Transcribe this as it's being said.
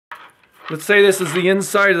let's say this is the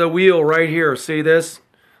inside of the wheel right here. See this?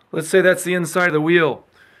 Let's say that's the inside of the wheel.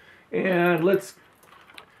 And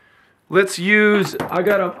let's use, I'm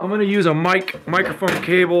gonna use a microphone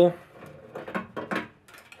cable.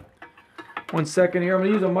 One second here, I'm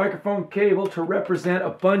gonna use a microphone cable to represent a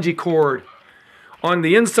bungee cord. On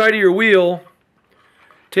the inside of your wheel,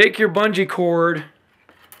 take your bungee cord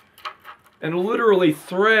and literally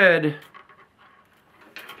thread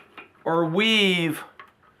or weave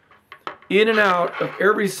in and out of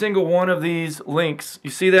every single one of these links. You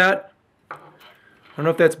see that? I don't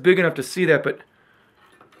know if that's big enough to see that, but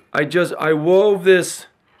I wove this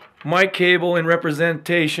mic cable in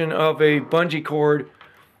representation of a bungee cord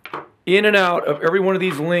in and out of every one of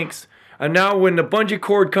these links. And now when the bungee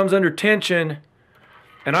cord comes under tension,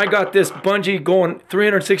 and I got this bungee going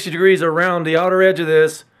 360 degrees around the outer edge of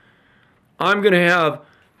this, I'm gonna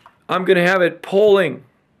have it pulling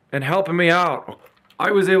and helping me out.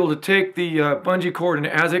 I was able to take the bungee cord, and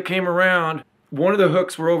as it came around, one of the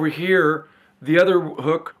hooks were over here, the other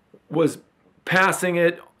hook was passing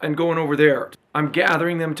it and going over there. I'm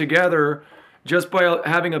gathering them together just by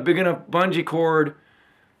having a big enough bungee cord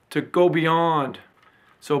to go beyond.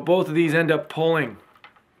 So both of these end up pulling.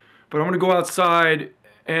 But I'm gonna go outside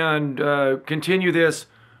and continue this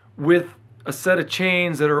with a set of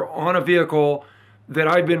chains that are on a vehicle that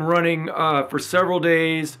I've been running for several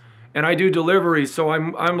days, and I do deliveries, so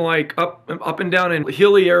I'm like up and down in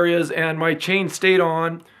hilly areas, and my chain stayed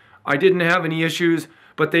on. I didn't have any issues,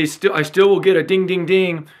 but I still will get a ding ding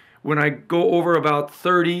ding when I go over about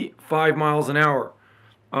 35 miles an hour.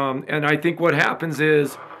 And I think what happens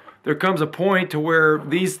is there comes a point to where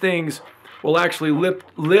these things will actually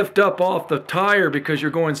lift up off the tire because you're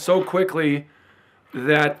going so quickly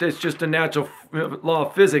that it's just a natural law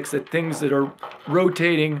of physics that things that are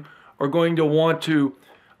rotating are going to want to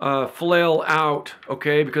flail out,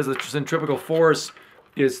 okay, because the centrifugal force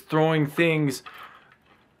is throwing things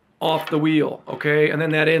off the wheel, okay, and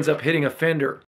then that ends up hitting a fender.